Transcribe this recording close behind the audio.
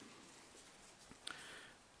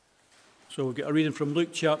So we'll get a reading from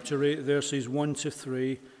Luke chapter 8, verses 1 to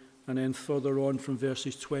 3, and then further on from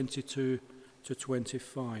verses 22 to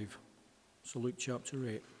 25. So Luke chapter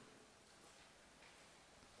 8.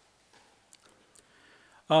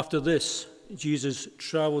 After this, Jesus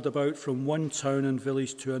travelled about from one town and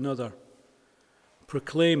village to another,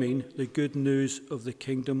 proclaiming the good news of the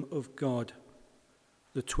kingdom of God.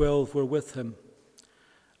 The 12 were with him,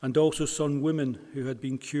 and also some women who had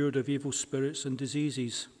been cured of evil spirits and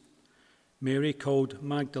diseases. Mary, called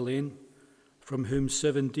Magdalene, from whom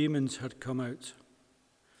 7 demons had come out.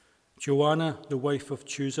 Joanna, the wife of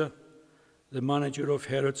Chuza, the manager of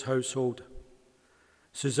Herod's household.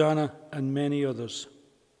 Susanna, and many others.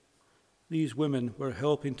 These women were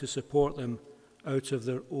helping to support them out of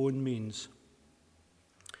their own means.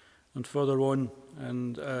 And further on,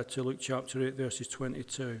 and to Luke chapter 8, verses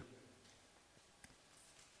 22.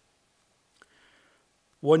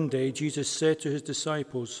 One day Jesus said to his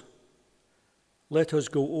disciples, "Let us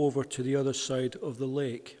go over to the other side of the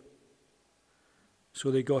lake."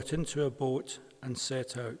 So they got into a boat and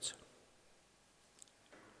set out.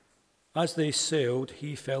 As they sailed,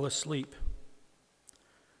 he fell asleep.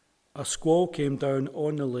 A squall came down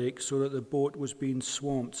on the lake so that the boat was being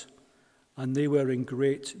swamped, and they were in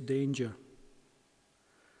great danger.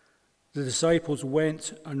 The disciples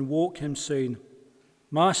went and woke him, saying,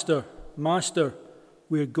 "Master, Master,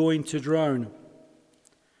 we are going to drown."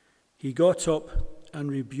 He got up and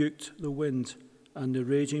rebuked the wind and the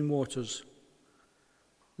raging waters.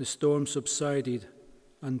 The storm subsided,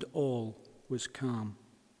 and all was calm.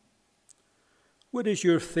 "Where is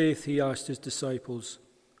your faith?" he asked his disciples.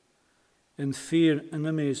 In fear and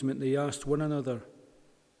amazement, they asked one another,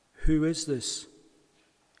 "Who is this?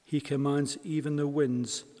 He commands even the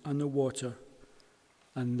winds and the water,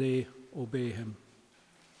 and they obey him."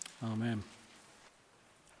 Amen.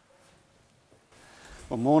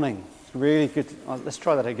 Well, morning. Really good. Let's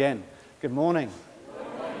try that again. Good morning.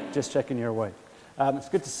 Good morning. Just checking you're awake. It's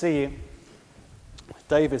good to see you.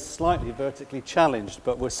 Dave is slightly vertically challenged,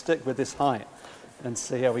 but we'll stick with this height and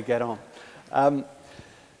see how we get on.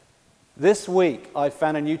 This week, I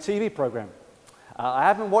found a new TV program. I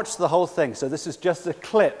haven't watched the whole thing, so this is just a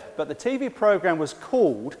clip. But the TV program was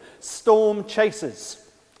called Storm Chasers.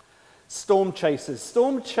 Storm Chasers.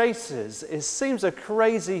 Storm Chasers seems a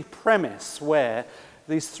crazy premise where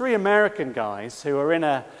these 3 American guys who are in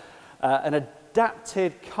an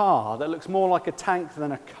adapted car that looks more like a tank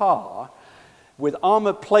than a car, with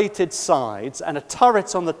armor-plated sides and a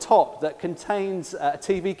turret on the top that contains a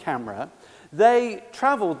TV camera, they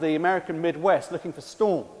traveled the American Midwest looking for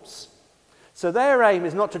storms. So their aim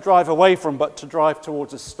is not to drive away from, but to drive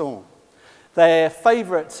towards a storm. Their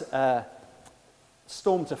favorite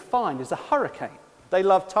storm to find is a hurricane. They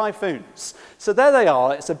love typhoons. So there they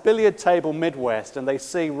are, it's a billiard table Midwest, and they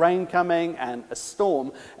see rain coming and a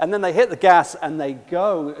storm, and then they hit the gas and they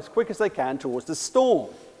go as quick as they can towards the storm.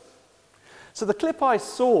 So the clip I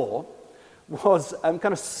saw was kind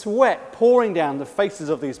of sweat pouring down the faces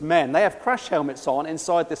of these men. They have crash helmets on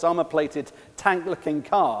inside this armor-plated tank-looking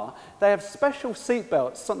car. They have special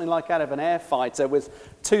seatbelts, something like out of an air fighter, with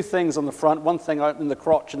 2 things on the front, 1 thing out in the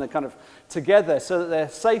crotch, and they're kind of together so that they're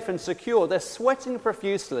safe and secure. They're sweating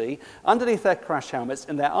profusely underneath their crash helmets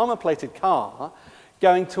in their armor-plated car,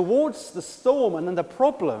 going towards the storm. And then the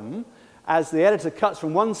problem, as the editor cuts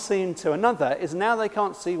from one scene to another, is now they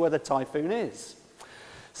can't see where the typhoon is.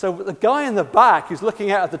 So the guy in the back who's looking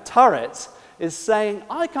out of the turret is saying,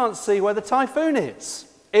 "I can't see where the typhoon is.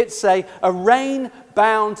 It's a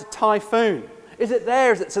rain-bound typhoon. Is it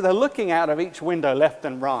there? Is it?" So they're looking out of each window left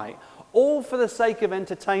and right, all for the sake of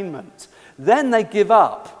entertainment. Then they give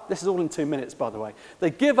up. This is all in 2 minutes, by the way. They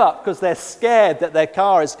give up because they're scared that their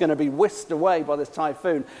car is going to be whisked away by this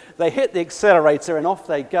typhoon. They hit the accelerator and off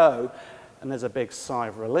they go, and there's a big sigh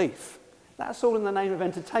of relief. That's all in the name of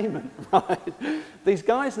entertainment, right? These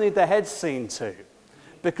guys need their heads seen to.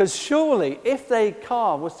 Because surely, if their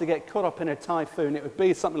car was to get caught up in a typhoon, it would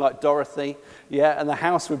be something like Dorothy, and the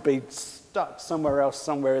house would be stuck somewhere else,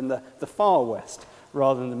 somewhere in the far west,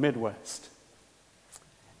 rather than the Midwest.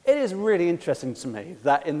 It is really interesting to me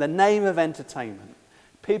that in the name of entertainment,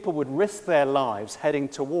 people would risk their lives heading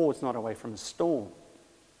towards, not away from, a storm.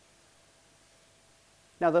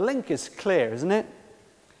 Now, the link is clear, isn't it?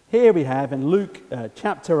 Here we have in Luke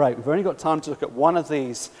chapter 8, we've only got time to look at one of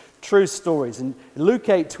these true stories. In Luke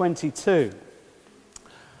 8:22,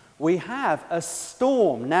 we have a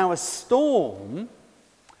storm. Now, a storm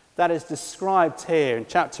that is described here in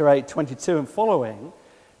chapter 8:22 and following,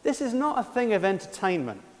 this is not a thing of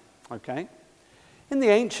entertainment, okay? In the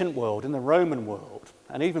ancient world, in the Roman world,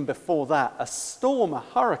 and even before that, a storm, a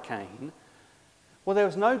hurricane, Well, there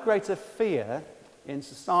was no greater fear in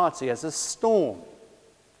society as a storm.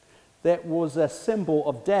 That was a symbol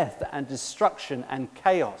of death and destruction and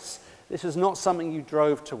chaos. This was not something you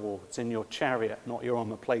drove towards in your chariot, not your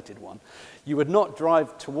armor-plated one. You would not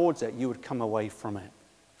drive towards it, you would come away from it.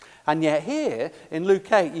 And yet here, in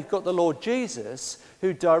Luke 8, you've got the Lord Jesus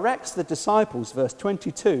who directs the disciples, verse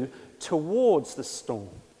 22, towards the storm.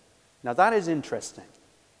 Now that is interesting.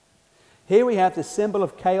 Here we have this symbol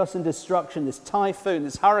of chaos and destruction, this typhoon,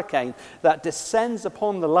 this hurricane that descends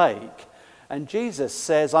upon the lake. And Jesus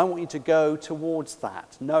says, I want you to go towards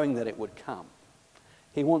that, knowing that it would come.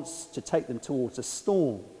 He wants to take them towards a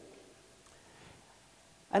storm.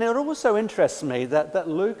 And it also interests me that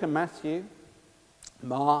Luke and Matthew,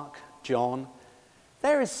 Mark, John,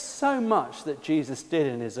 there is so much that Jesus did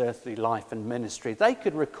in his earthly life and ministry. They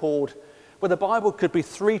could record, well, the Bible could be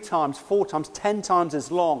 3 times, 4 times, 10 times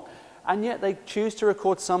as long, and yet they choose to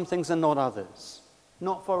record some things and not others.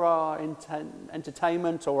 Not for our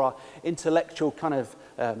entertainment or our intellectual kind of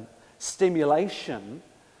stimulation,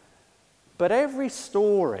 but every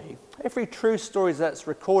story, every true story that's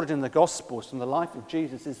recorded in the Gospels from the life of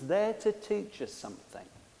Jesus is there to teach us something.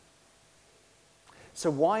 So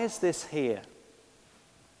why is this here?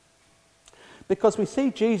 Because we see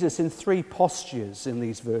Jesus in 3 postures in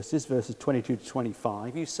these verses 22 to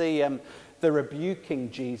 25. You see the rebuking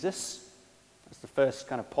Jesus. That's the first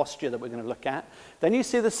kind of posture that we're going to look at. Then you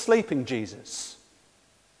see the sleeping Jesus.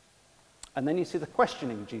 And then you see the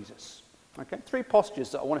questioning Jesus. Okay, 3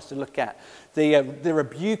 postures that I want us to look at. The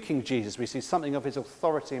rebuking Jesus, we see something of his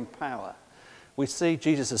authority and power. We see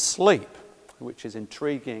Jesus asleep, which is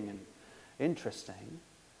intriguing and interesting.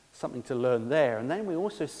 Something to learn there. And then we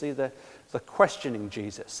also see the questioning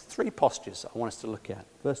Jesus. 3 postures I want us to look at.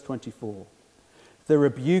 Verse 24. The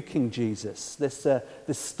rebuking Jesus. This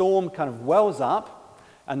storm kind of wells up,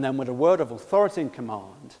 and then with a word of authority and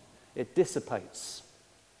command, it dissipates.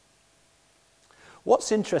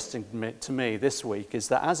 What's interesting to me this week is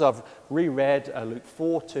that as I've reread Luke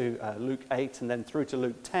 4 to Luke 8 and then through to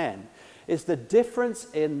Luke 10, is the difference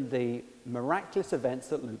in the miraculous events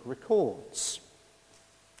that Luke records.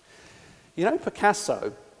 You know,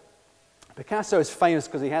 Picasso is famous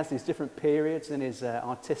because he has these different periods in his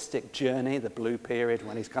artistic journey. The blue period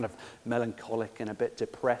when he's kind of melancholic and a bit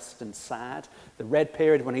depressed and sad. The red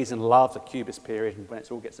period when he's in love. The Cubist period when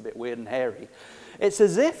it all gets a bit weird and hairy. It's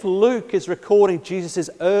as if Luke is recording Jesus'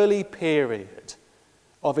 early period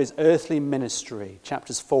of his earthly ministry,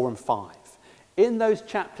 chapters 4 and 5. In those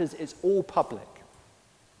chapters, it's all public.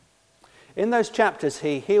 In those chapters,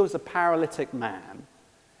 he heals a paralytic man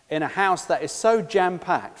in a house that is so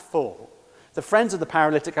jam-packed full. The friends of the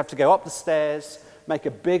paralytic have to go up the stairs, make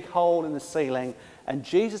a big hole in the ceiling, and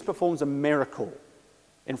Jesus performs a miracle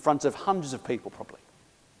in front of hundreds of people probably.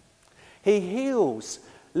 He heals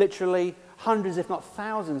literally hundreds, if not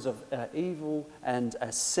thousands, of evil and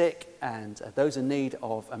sick and those in need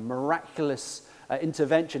of a miraculous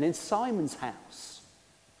intervention in Simon's house.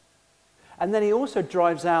 And then he also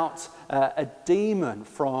drives out a demon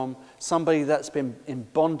from somebody that's been in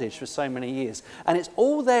bondage for so many years. And it's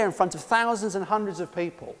all there in front of thousands and hundreds of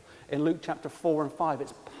people in Luke chapter 4 and 5.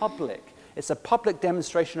 It's public. It's a public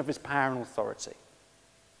demonstration of his power and authority.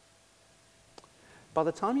 By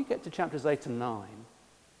the time you get to chapters 8 and 9,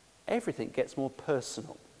 everything gets more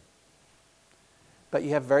personal. But you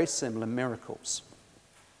have very similar miracles.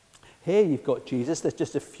 Here you've got Jesus, there's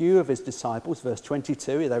just a few of his disciples, verse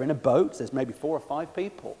 22, they're in a boat, there's maybe 4 or 5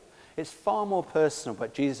 people. It's far more personal,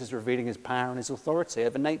 but Jesus is revealing his power and his authority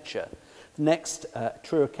over nature. The next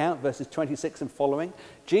true account, verses 26 and following,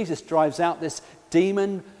 Jesus drives out this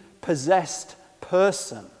demon-possessed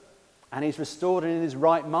person, and he's restored in his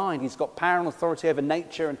right mind. He's got power and authority over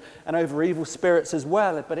nature and over evil spirits as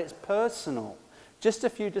well, but it's personal. Just a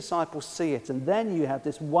few disciples see it, and then you have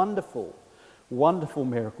this wonderful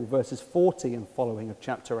miracle, verses 40 and following of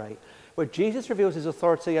chapter 8, where Jesus reveals his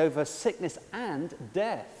authority over sickness and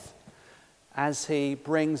death as he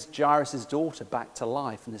brings Jairus' daughter back to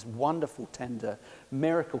life in this wonderful, tender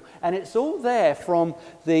miracle. And it's all there from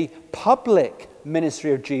the public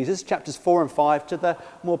ministry of Jesus, chapters 4 and 5, to the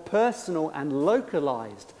more personal and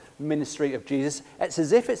localized ministry of Jesus. It's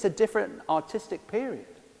as if it's a different artistic period.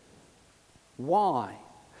 Why?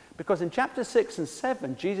 Because in chapter 6 and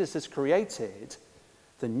 7, Jesus has created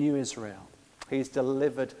the new Israel. He's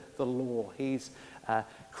delivered the law. He's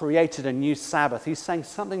created a new Sabbath. He's saying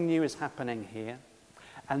something new is happening here.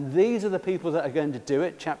 And these are the people that are going to do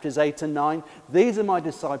it, chapters 8 and 9. These are my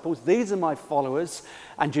disciples. These are my followers.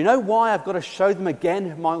 And do you know why I've got to show them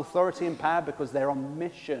again my authority and power? Because they're on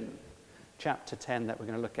mission. Chapter 10 that we're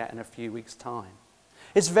going to look at in a few weeks' time.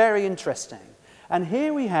 It's very interesting. And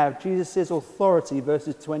here we have Jesus' authority,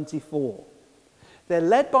 verses 24. They're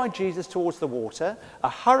led by Jesus towards the water. A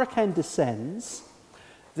hurricane descends.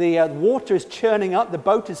 The water is churning up. The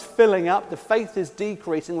boat is filling up. The faith is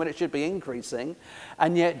decreasing when it should be increasing.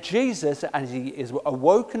 And yet Jesus, as he is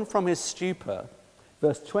awoken from his stupor,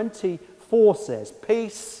 verse 24 says,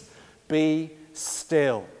 "Peace, be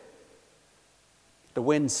still." The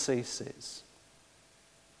wind ceases.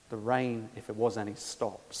 The rain, if it was any,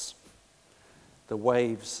 stops. The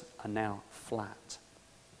waves are now flat.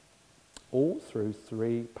 All through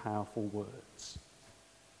three powerful words.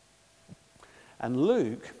 And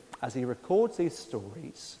Luke, as he records these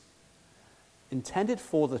stories, intended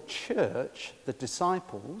for the church, the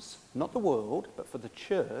disciples, not the world, but for the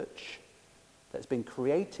church that's been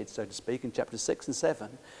created, so to speak, in chapter 6 and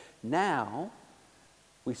 7, now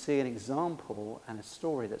we see an example and a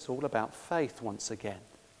story that's all about faith once again.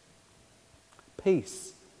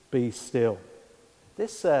 Peace, be still.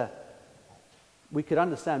 This, we could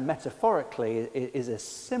understand metaphorically, is a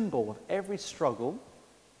symbol of every struggle,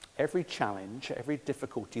 every challenge, every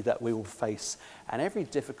difficulty that we will face, and every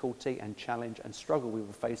difficulty and challenge and struggle we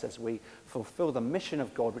will face as we fulfill the mission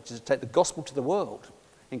of God, which is to take the gospel to the world,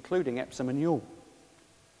 including Epsom and Ewell.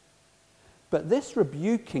 But this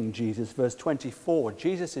rebuking Jesus, verse 24,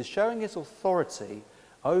 Jesus is showing his authority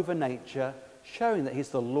over nature, showing that he's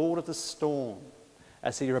the Lord of the storm,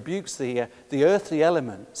 as he rebukes the earthly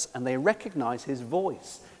elements, and they recognize his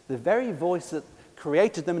voice, the very voice that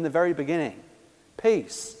created them in the very beginning.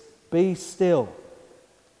 Peace, be still.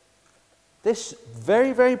 This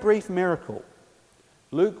very, very brief miracle,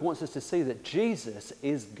 Luke wants us to see that Jesus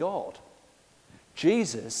is God.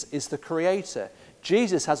 Jesus is the creator.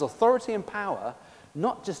 Jesus has authority and power,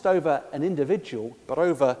 not just over an individual, but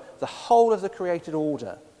over the whole of the created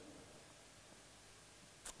order.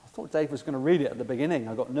 I thought Dave was going to read it at the beginning.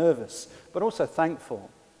 I got nervous, but also thankful.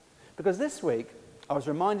 Because this week, I was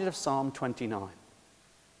reminded of Psalm 29.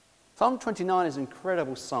 Psalm 29 is an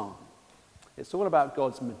incredible psalm. It's all about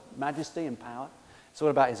God's majesty and power. It's all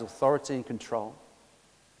about his authority and control.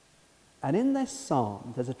 And in this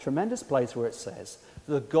psalm, there's a tremendous place where it says,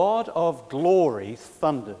 "The God of glory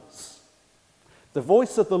thunders. The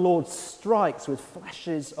voice of the Lord strikes with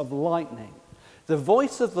flashes of lightning. The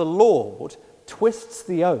voice of the Lord twists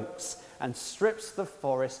the oaks and strips the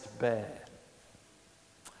forest bare."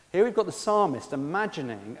 Here we've got the psalmist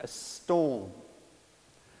imagining a storm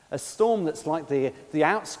that's like the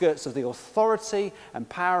outskirts of the authority and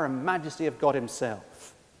power and majesty of God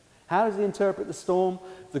himself. How does he interpret the storm?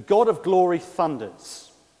 The God of glory thunders.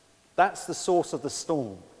 That's the source of the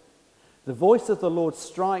storm. The voice of the Lord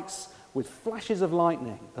strikes with flashes of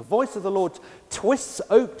lightning. The voice of the Lord twists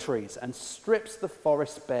oak trees and strips the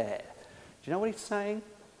forest bare. Do you know what he's saying?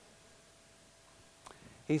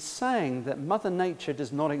 He's saying that Mother Nature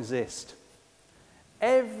does not exist.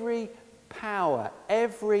 Every power,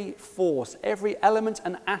 every force, every element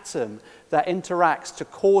and atom that interacts to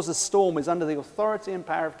cause a storm is under the authority and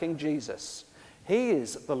power of King Jesus. He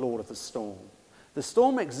is the Lord of the storm. The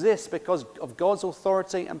storm exists because of God's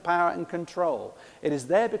authority and power and control. It is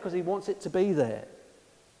there because he wants it to be there.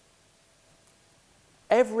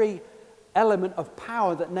 Every element of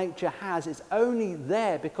power that nature has is only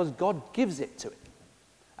there because God gives it to it.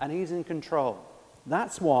 And he's in control.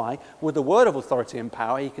 That's why, with the word of authority and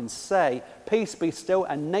power, he can say, "Peace, be still,"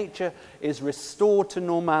 and nature is restored to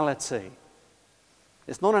normality.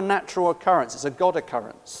 It's not a natural occurrence, it's a God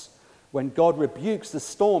occurrence. When God rebukes the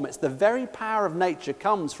storm, it's the very power of nature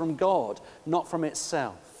comes from God, not from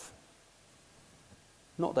itself.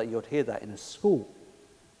 Not that you'd hear that in a school.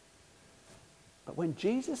 But when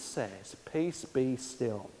Jesus says, "Peace, be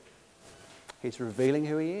still," he's revealing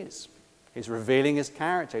who he is. He's revealing his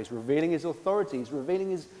character. He's revealing his authority. He's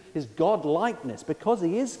revealing his God-likeness because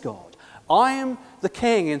he is God. I am the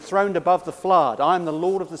king enthroned above the flood. I am the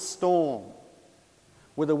Lord of the storm.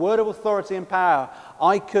 With a word of authority and power,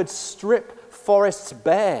 I could strip forests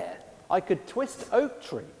bare. I could twist oak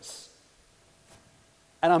trees.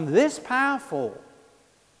 And I'm this powerful,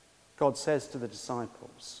 God says to the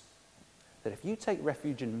disciples, that if you take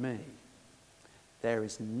refuge in me, there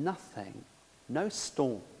is nothing, no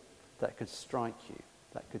storm that could strike you,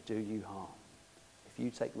 that could do you harm. If you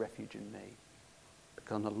take refuge in me,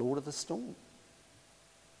 because I'm the Lord of the storm.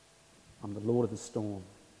 I'm the Lord of the storm.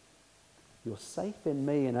 You're safe in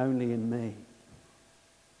me and only in me.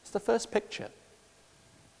 It's the first picture.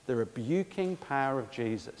 The rebuking power of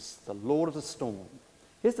Jesus, the Lord of the storm.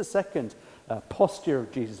 Here's the second posture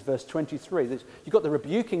of Jesus, verse 23. You've got the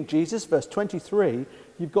rebuking Jesus, verse 23.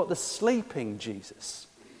 You've got the sleeping Jesus.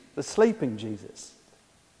 The sleeping Jesus.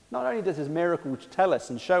 Not only does his miracle tell us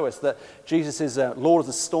and show us that Jesus is Lord of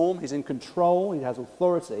the storm, he's in control, he has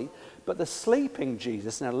authority, but the sleeping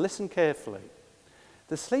Jesus, now listen carefully,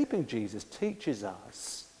 the sleeping Jesus teaches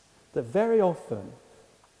us that very often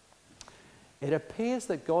it appears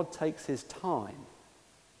that God takes his time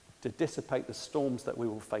to dissipate the storms that we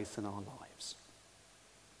will face in our lives.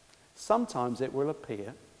 Sometimes it will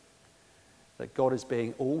appear that God is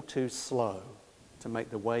being all too slow to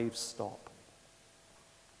make the waves stop,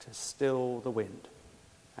 to still the wind,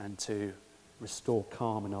 and to restore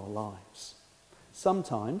calm in our lives.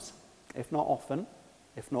 Sometimes, if not often,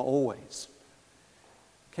 if not always,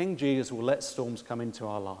 King Jesus will let storms come into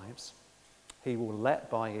our lives. He will let,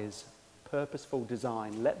 by his purposeful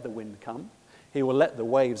design, let the wind come. He will let the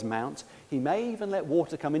waves mount. He may even let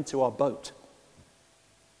water come into our boat.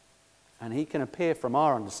 And he can appear, from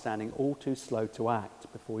our understanding, all too slow to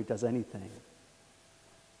act before he does anything.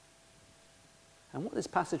 And what this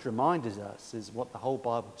passage reminds us is what the whole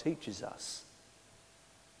Bible teaches us.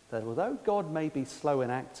 That although God may be slow in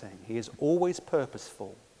acting, he is always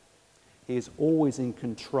purposeful. He is always in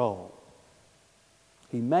control.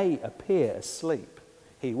 He may appear asleep.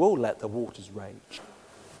 He will let the waters rage.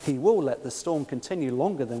 He will let the storm continue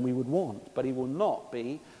longer than we would want, but he will not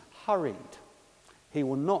be hurried. He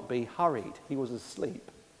will not be hurried. He was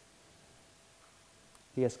asleep.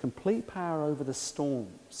 He has complete power over the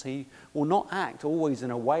storms. He will not act always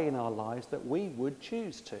in a way in our lives that we would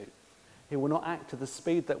choose to. He will not act to the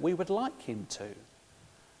speed that we would like him to.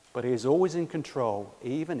 But he is always in control,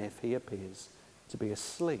 even if he appears to be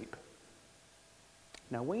asleep.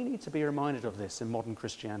 Now, we need to be reminded of this in modern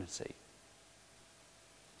Christianity.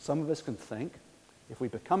 Some of us can think, if we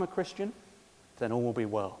become a Christian, then all will be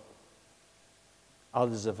well.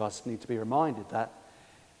 Others of us need to be reminded that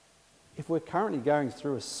if we're currently going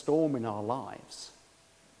through a storm in our lives,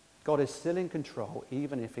 God is still in control,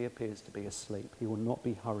 even if he appears to be asleep. He will not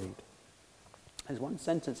be hurried. There's one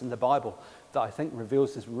sentence in the Bible that I think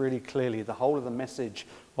reveals this really clearly, the whole of the message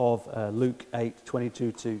of Luke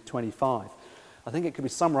 8:22-25. I think it could be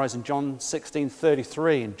summarized in John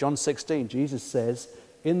 16:33. In John 16, Jesus says,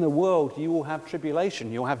 "In the world you will have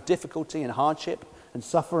tribulation, you'll have difficulty and hardship and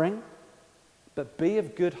suffering, but be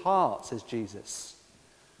of good heart," says Jesus,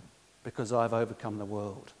 "because I've overcome the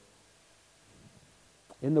world."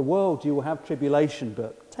 In the world you will have tribulation,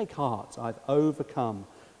 but take heart, I've overcome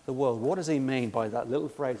the world. What does he mean by that little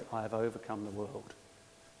phrase, I have overcome the world?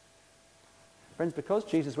 Friends, because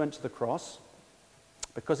Jesus went to the cross,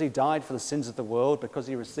 because he died for the sins of the world, because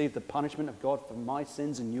he received the punishment of God for my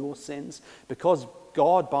sins and your sins, because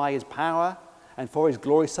God, by his power and for his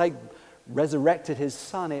glory's sake, resurrected his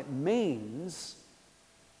Son, it means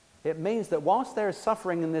that whilst there is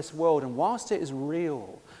suffering in this world, and whilst it is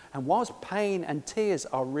real, and whilst pain and tears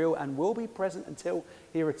are real and will be present until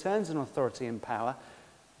he returns in authority and power,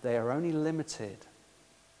 they are only limited.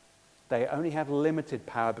 They only have limited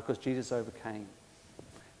power because Jesus overcame.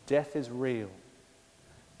 Death is real.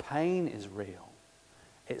 Pain is real.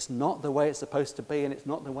 It's not the way it's supposed to be, and it's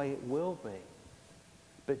not the way it will be.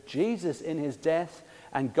 But Jesus, in his death,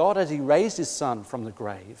 and God, as he raised his Son from the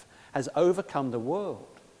grave, has overcome the world.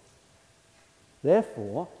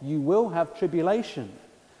 Therefore, you will have tribulation,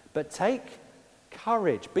 but take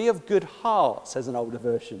courage. Be of good heart, says an older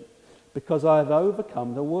version, because I have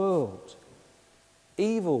overcome the world.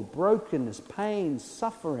 Evil, brokenness, pain,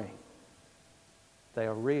 suffering, they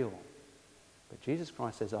are real. But Jesus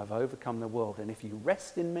Christ says, I've overcome the world. And if you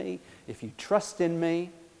rest in me, if you trust in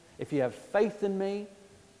me, if you have faith in me,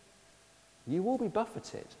 you will be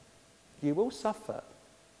buffeted. You will suffer.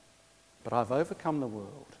 But I've overcome the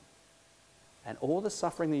world. And all the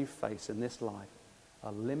suffering that you face in this life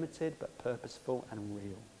are limited but purposeful and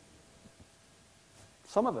real.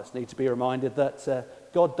 Some of us need to be reminded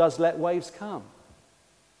that God does let waves come.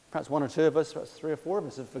 Perhaps one or two of us, perhaps three or four of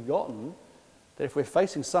us have forgotten that if we're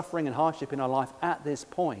facing suffering and hardship in our life at this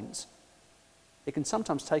point, it can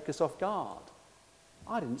sometimes take us off guard.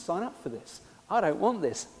 I didn't sign up for this. I don't want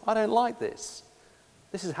this. I don't like this.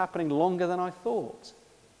 This is happening longer than I thought.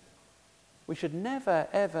 We should never,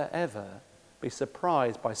 ever, ever be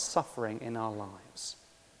surprised by suffering in our lives.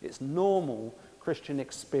 It's normal Christian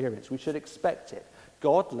experience. We should expect it.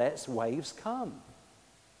 God lets waves come.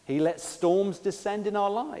 He lets storms descend in our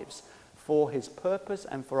lives for his purpose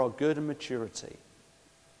and for our good and maturity.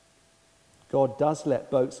 God does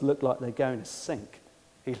let boats look like they're going to sink.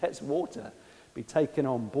 He lets water be taken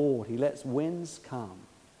on board. He lets winds come.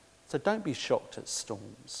 So don't be shocked at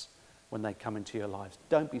storms when they come into your lives.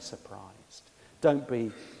 Don't be surprised. Don't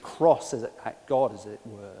be cross at God, as it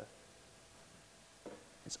were.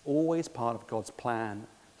 It's always part of God's plan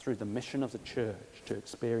through the mission of the church to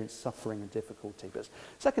experience suffering and difficulty. But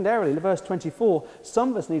secondarily, in verse 24, some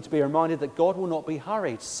of us need to be reminded that God will not be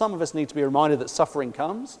hurried. Some of us need to be reminded that suffering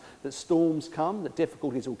comes, that storms come, that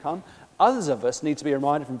difficulties will come. Others of us need to be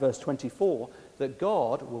reminded from verse 24 that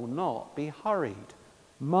God will not be hurried.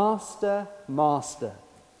 Master, Master,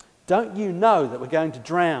 don't you know that we're going to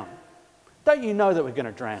drown? Don't you know that we're going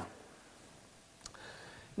to drown?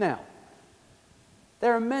 Now,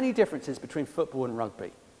 there are many differences between football and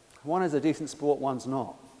rugby. One is a decent sport, one's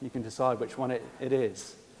not. You can decide which one it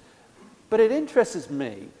is. But it interests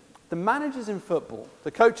me, the managers in football,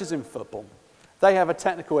 the coaches in football, they have a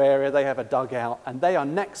technical area, they have a dugout, and they are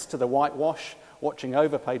next to the whitewash, watching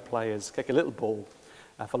overpaid players kick a little ball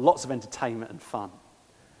for lots of entertainment and fun.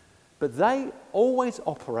 But they always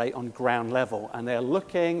operate on ground level, and they're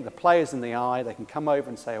looking the players in the eye. They can come over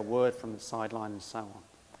and say a word from the sideline and so on.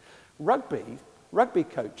 Rugby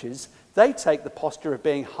coaches, they take the posture of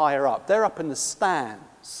being higher up. They're up in the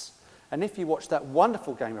stands. And if you watch that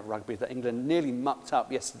wonderful game of rugby that England nearly mucked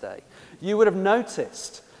up yesterday, you would have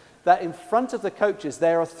noticed that in front of the coaches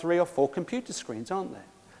there are 3 or 4 computer screens, aren't there?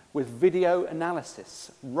 With video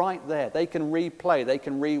analysis right there. They can replay, they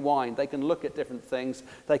can rewind, they can look at different things,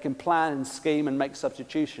 they can plan and scheme and make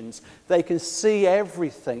substitutions. They can see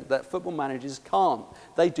everything that football managers can't.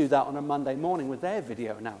 They do that on a Monday morning with their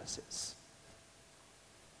video analysis.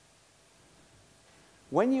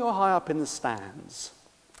 When you're high up in the stands,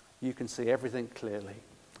 you can see everything clearly.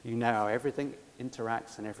 You know how everything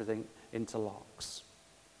interacts and everything interlocks.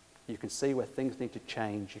 You can see where things need to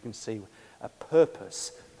change. You can see a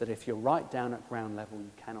purpose that if you're right down at ground level,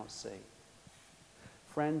 you cannot see.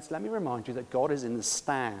 Friends, let me remind you that God is in the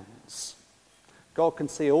stands. God can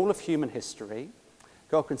see all of human history.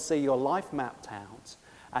 God can see your life mapped out.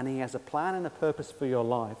 And he has a plan and a purpose for your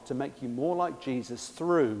life to make you more like Jesus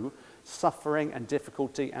through suffering and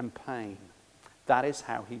difficulty and pain. That is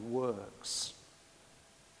how he works.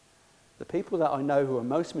 The people that I know who are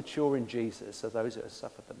most mature in Jesus are those that have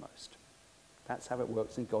suffered the most. That's how it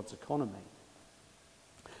works in God's economy.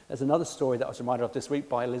 There's another story that I was reminded of this week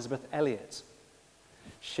by Elizabeth Elliot.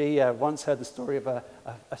 She once heard the story of a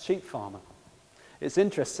sheep farmer. It's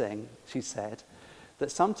interesting, she said,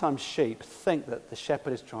 that sometimes sheep think that the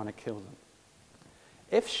shepherd is trying to kill them.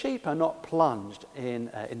 If sheep are not plunged in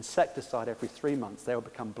insecticide every 3 months, they will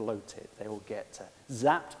become bloated. They will get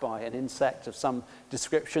zapped by an insect of some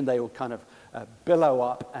description. They will kind of billow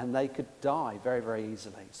up and they could die very, very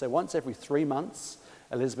easily. So once every 3 months,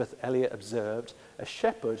 Elizabeth Elliot observed, a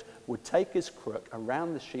shepherd would take his crook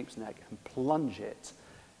around the sheep's neck and plunge it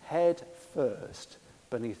head first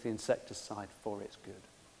beneath the insecticide for its good.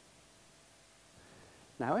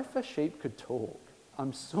 Now, if a sheep could talk,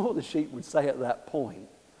 I'm sure the sheep would say at that point,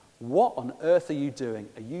 "What on earth are you doing?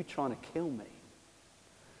 Are you trying to kill me?"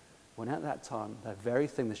 When at that time, the very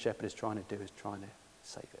thing the shepherd is trying to do is trying to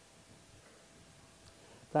save it.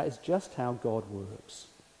 That is just how God works.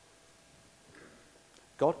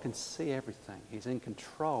 God can see everything. He's in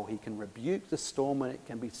control. He can rebuke the storm and it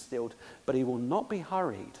can be stilled, but he will not be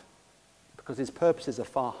hurried because his purposes are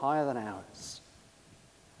far higher than ours.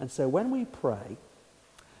 And so when we pray,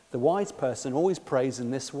 the wise person always prays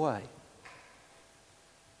in this way.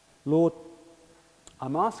 Lord,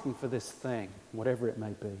 I'm asking for this thing, whatever it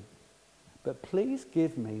may be, but please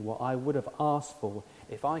give me what I would have asked for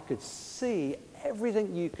if I could see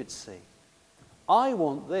everything you could see. I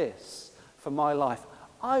want this for my life.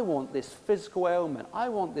 I want this physical ailment. I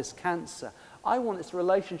want this cancer. I want this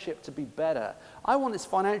relationship to be better. I want this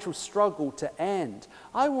financial struggle to end.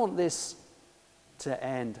 I want this to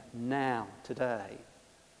end now, today.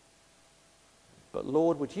 But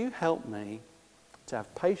Lord, would you help me to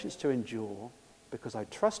have patience to endure because I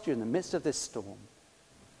trust you in the midst of this storm,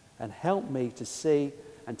 and help me to see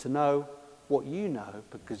and to know what you know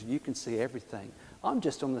because you can see everything. I'm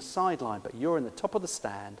just on the sideline, but you're in the top of the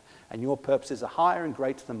stand and your purposes are higher and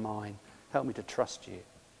greater than mine. Help me to trust you.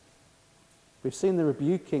 We've seen the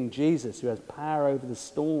rebuking Jesus who has power over the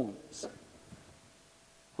storms.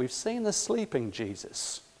 We've seen the sleeping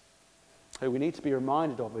Jesus who we need to be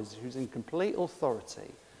reminded of who's in complete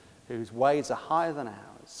authority, whose ways are higher than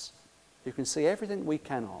ours, who can see everything we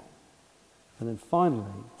cannot. And then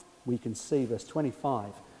finally, we can see, verse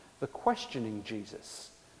 25, the questioning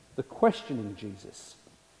Jesus. The questioning Jesus.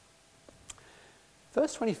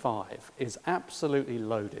 Verse 25 is absolutely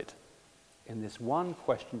loaded in this one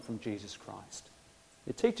question from Jesus Christ.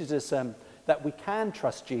 It teaches us that we can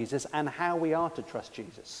trust Jesus and how we are to trust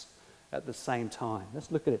Jesus at the same time.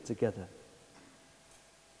 Let's look at it together.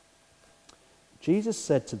 Jesus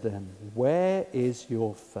said to them, "Where is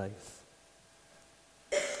your faith?"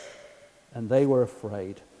 And they were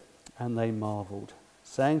afraid And they marveled,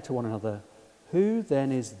 saying to one another, "Who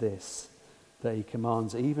then is this, that he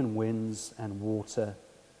commands even winds and water,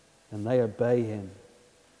 and they obey him?"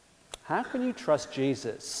 How can you trust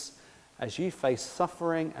Jesus as you face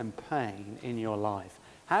suffering and pain in your life?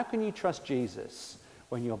 How can you trust Jesus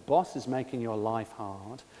when your boss is making your life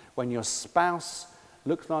hard, when your spouse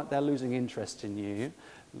looks like they're losing interest in you,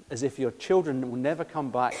 as if your children will never come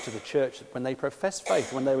back to the church when they profess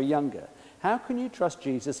faith when they were younger? How can you trust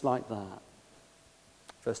Jesus like that?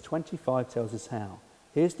 Verse 25 tells us how.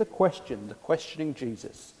 Here's the question, the questioning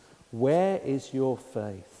Jesus. Where is your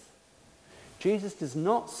faith? Jesus does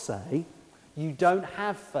not say, you don't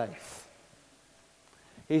have faith.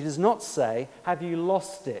 He does not say, have you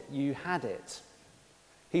lost it? You had it.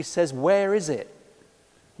 He says, where is it?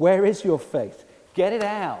 Where is your faith? Get it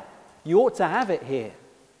out. You ought to have it here.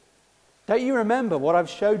 Don't you remember what I've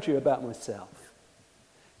showed you about myself?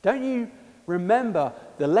 Don't you remember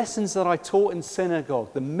the lessons that I taught in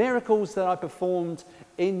synagogue, the miracles that I performed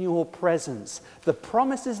in your presence, the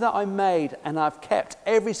promises that I made, and I've kept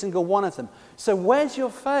every single one of them. So where's your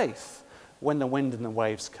faith when the wind and the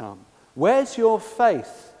waves come? Where's your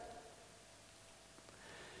faith?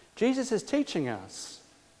 Jesus is teaching us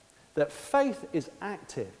that faith is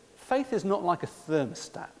active. Faith is not like a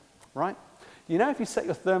thermostat, right? You know, if you set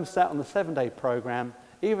your thermostat on the 7-day program,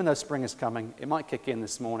 even though spring is coming, it might kick in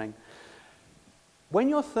this morning. When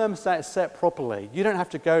your thermostat is set properly, you don't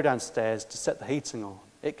have to go downstairs to set the heating on.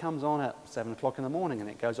 It comes on at 7 o'clock in the morning and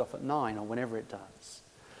it goes off at 9 or whenever it does.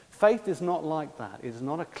 Faith is not like that. It is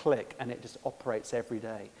not a click and it just operates every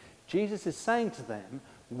day. Jesus is saying to them,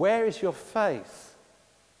 where is your faith?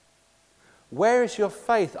 Where is your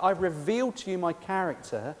faith? I've revealed to you my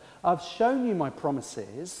character. I've shown you my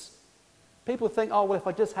promises. People think, oh, well, if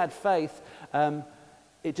I just had faith,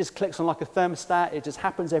 it just clicks on like a thermostat. It just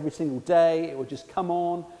happens every single day. It will just come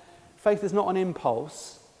on. Faith is not an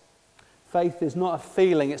impulse. Faith is not a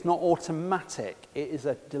feeling. It's not automatic. It is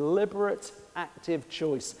a deliberate, active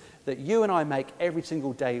choice that you and I make every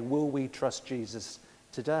single day. Will we trust Jesus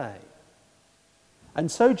today?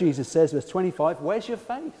 And so Jesus says, verse 25, where's your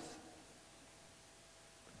faith?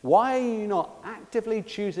 Why are you not actively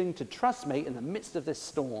choosing to trust me in the midst of this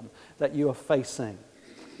storm that you are facing?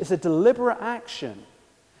 It's a deliberate action.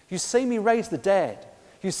 You see me raise the dead.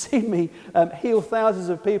 You see me heal thousands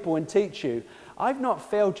of people and teach you. I've not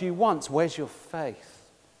failed you once. Where's your faith?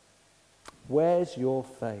 Where's your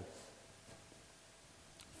faith?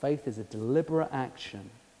 Faith is a deliberate action.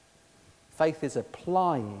 Faith is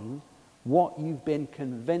applying what you've been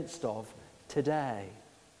convinced of today.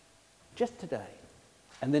 Just today.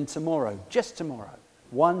 And then tomorrow, just tomorrow.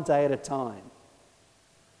 One day at a time.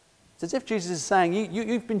 It's as if Jesus is saying,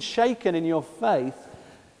 you've been shaken in your faith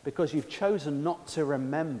because you've chosen not to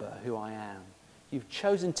remember who I am. You've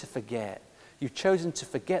chosen to forget. You've chosen to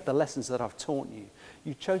forget the lessons that I've taught you.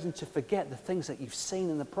 You've chosen to forget the things that you've seen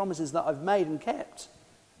and the promises that I've made and kept.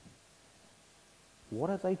 What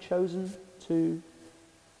have they chosen to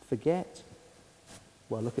forget?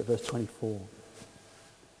 Well, look at verse 24.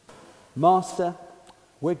 Master,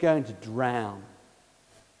 we're going to drown.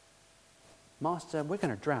 Master, we're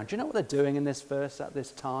going to drown. Do you know what they're doing in this verse at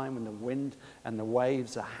this time when the wind and the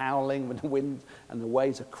waves are howling, when the wind and the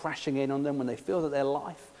waves are crashing in on them, when they feel that their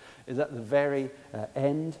life is at the very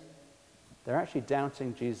end? They're actually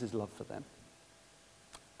doubting Jesus' love for them.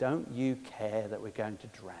 Don't you care that we're going to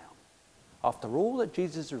drown? After all that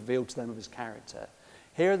Jesus revealed to them of his character,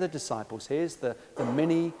 here are the disciples. Here's the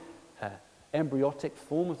mini embryotic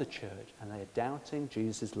form of the church, and they are doubting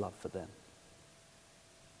Jesus' love for them.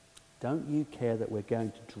 Don't you care that we're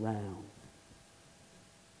going to drown?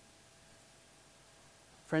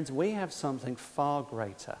 Friends, we have something far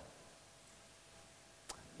greater.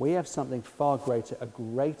 We have something far greater, a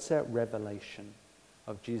greater revelation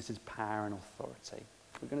of Jesus' power and authority.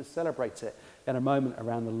 We're going to celebrate it in a moment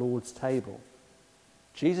around the Lord's table.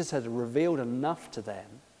 Jesus has revealed enough to them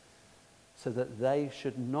so that they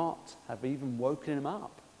should not have even woken him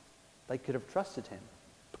up. They could have trusted him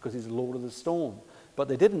because he's the Lord of the storm. But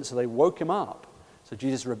they didn't, so they woke him up. So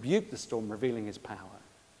Jesus rebuked the storm, revealing his power.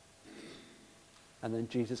 And then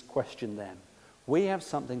Jesus questioned them. We have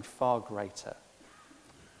something far greater.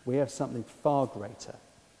 We have something far greater.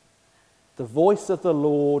 The voice of the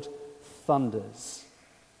Lord thunders.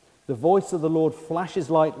 The voice of the Lord flashes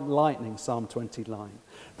like lightning, Psalm 29.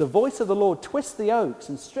 The voice of the Lord twists the oaks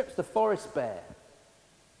and strips the forest bare.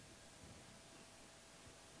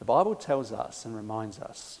 The Bible tells us and reminds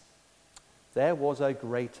us there was a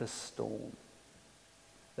greater storm.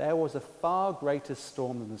 There was a far greater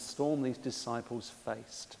storm than the storm these disciples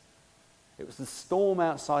faced. It was the storm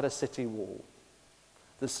outside a city wall.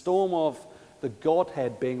 The storm of the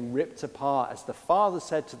Godhead being ripped apart as the Father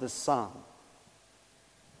said to the Son,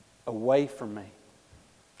 away from me,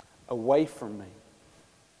 away from me.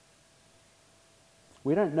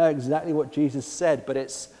 We don't know exactly what Jesus said, but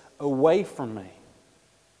it's away from me.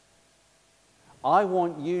 I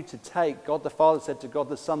want you to take, God the Father said to God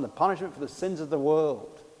the Son, the punishment for the sins of the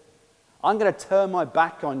world. I'm going to turn my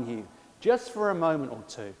back on you just for a moment or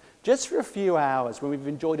two, just for a few hours when we've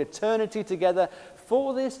enjoyed eternity together.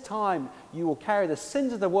 For this time, you will carry the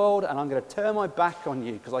sins of the world, and I'm going to turn my back on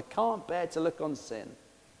you because I can't bear to look on sin.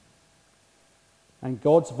 And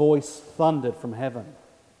God's voice thundered from heaven.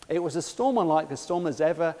 It was a storm unlike the storm there's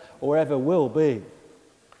ever or ever will be.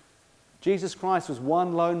 Jesus Christ was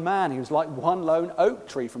one lone man. He was like one lone oak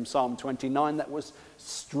tree from Psalm 29 that was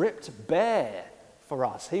stripped bare for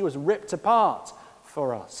us. He was ripped apart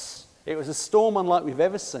for us. It was a storm unlike we've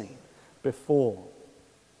ever seen before.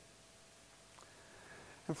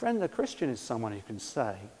 And friend, a Christian is someone who can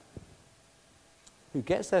say, who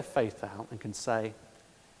gets their faith out and can say,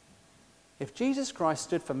 if Jesus Christ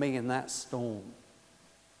stood for me in that storm,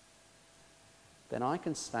 then I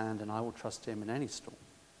can stand and I will trust him in any storm.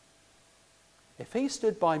 If he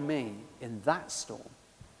stood by me in that storm,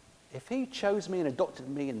 if he chose me and adopted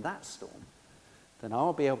me in that storm, then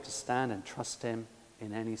I'll be able to stand and trust him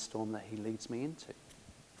in any storm that he leads me into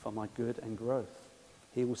for my good and growth.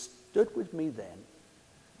 He will stood with me then,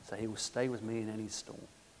 so he will stay with me in any storm.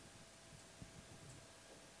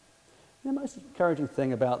 The most encouraging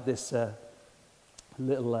thing about this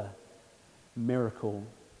little miracle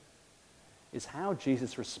is how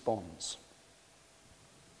Jesus responds.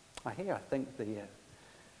 I think the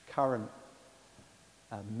current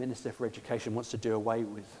Minister for Education wants to do away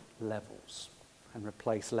with levels and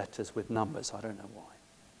replace letters with numbers. I don't know why.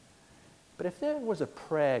 But if there was a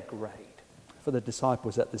prayer grade for the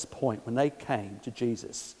disciples at this point, when they came to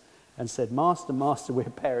Jesus and said, Master, Master, we're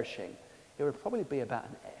perishing, it would probably be about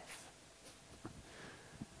an F.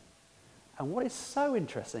 And what is so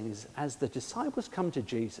interesting is as the disciples come to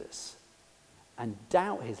Jesus and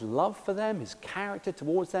doubt his love for them, his character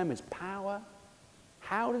towards them, his power,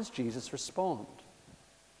 how does Jesus respond?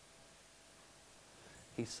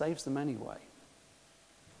 He saves them anyway.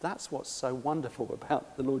 That's what's so wonderful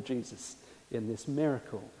about the Lord Jesus in this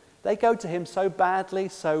miracle. They go to him so badly,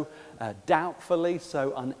 so doubtfully,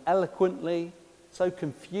 so uneloquently, so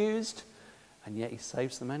confused, and yet he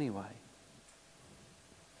saves them anyway.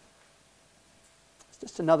 It's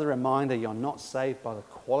just another reminder you're not saved by the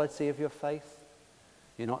quality of your faith.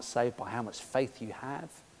 You're not saved by how much faith you have.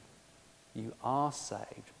 You are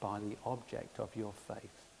saved by the object of your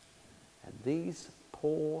faith. And these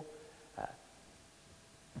poor,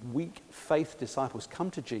 weak faith disciples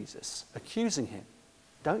come to Jesus, accusing him.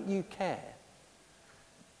 Don't you care?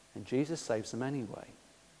 And Jesus saves them anyway,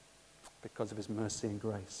 because of his mercy and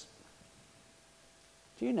grace.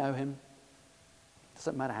 Do you know him?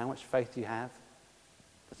 Doesn't matter how much faith you have.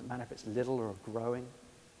 Doesn't matter if it's little or growing.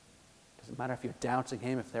 Doesn't matter if you're doubting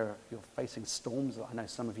him, if you're facing storms that I know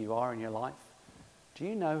some of you are in your life. Do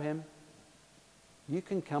you know him? You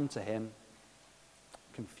can come to him,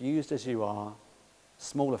 confused as you are,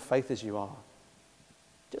 small of faith as you are.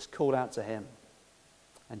 Just call out to him.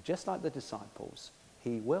 And just like the disciples,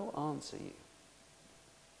 he will answer you.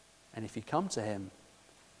 And if you come to him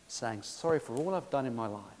saying, sorry for all I've done in my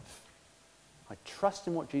life, I trust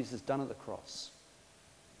in what Jesus has done at the cross,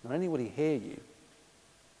 not only will he hear you,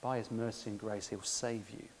 by his mercy and grace, he will save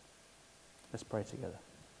you. Let's pray together.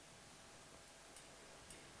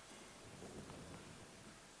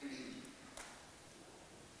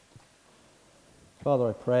 Father,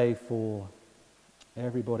 I pray for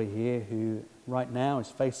everybody here who right now is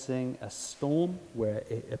facing a storm where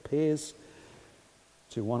it appears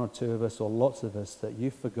to one or two of us or lots of us that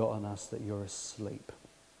you've forgotten us, that you're asleep.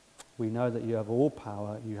 We know that you have all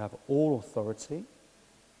power, you have all authority.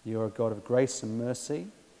 You're a God of grace and mercy.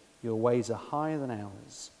 Your ways are higher than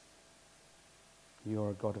ours.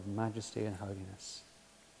 You're a God of majesty and holiness.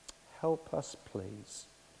 Help us, please,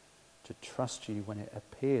 to trust you when it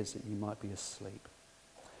appears that you might be asleep.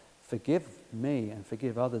 Forgive me and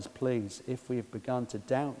forgive others, please, if we have begun to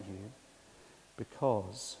doubt you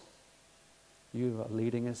because you are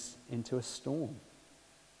leading us into a storm.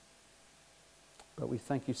 But we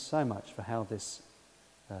thank you so much for how this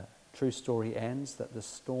true story ends, that the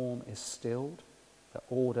storm is stilled, that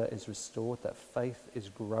order is restored, that faith is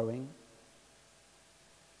growing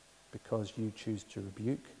because you choose to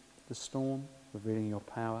rebuke the storm, revealing your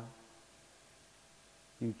power.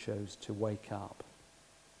 You chose to wake up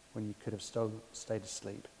when you could have stayed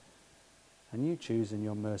asleep. And you choose in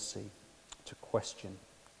your mercy to question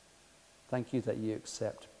Thank you that you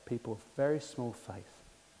accept people of very small faith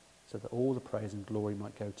so that all the praise and glory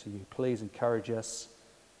might go to you. Please encourage us.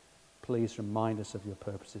 Please remind us of your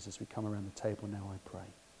purposes as we come around the table now, I pray.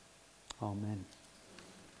 Amen.